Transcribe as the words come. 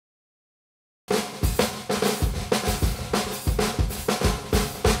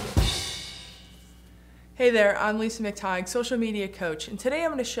Hey there, I'm Lisa McTigue, social media coach, and today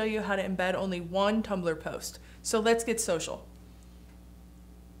I'm going to show you how to embed only one Tumblr post. So let's get social.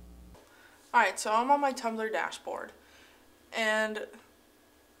 Alright, so I'm on my Tumblr dashboard, and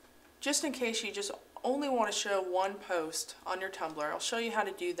just in case you just only want to show one post on your Tumblr, I'll show you how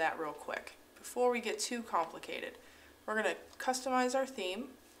to do that real quick. Before we get too complicated, we're going to customize our theme,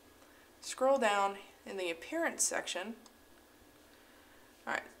 scroll down in the appearance section.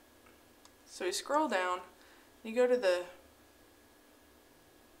 Alright, so you scroll down, you go to the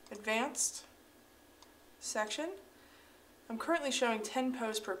advanced section. I'm currently showing 10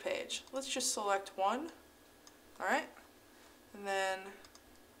 posts per page. Let's just select one. Alright, and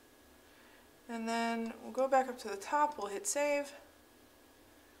then we'll go back up to the top, we'll hit save,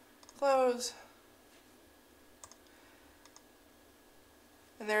 close,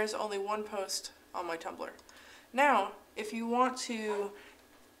 and there is only one post on my Tumblr. Now, if you want to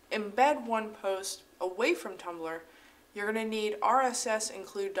embed one post away from Tumblr, you're going to need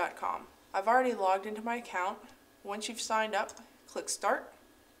rssinclude.com. I've already logged into my account. Once you've signed up, click Start.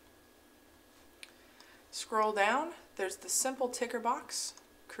 Scroll down, there's the simple ticker box,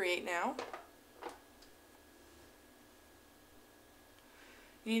 Create Now.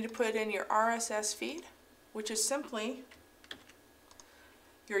 You need to put in your RSS feed, which is simply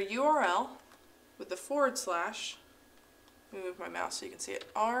your URL with the /. Let me move my mouse so you can see it.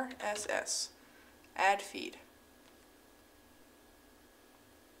 RSS, add feed.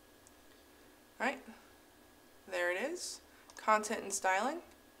 Alright, there it is. Content and styling.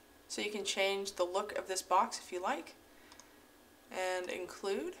 So you can change the look of this box if you like. And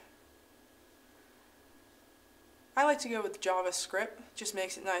include. I like to go with JavaScript, just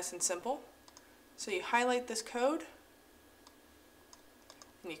makes it nice and simple. So you highlight this code,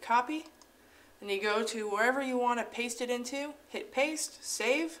 and you copy, and you go to wherever you want to paste it into, hit paste,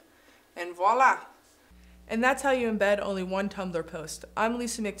 save, and voila! And that's how you embed only one Tumblr post. I'm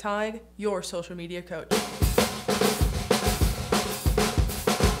Lisa McTigue, your social media coach.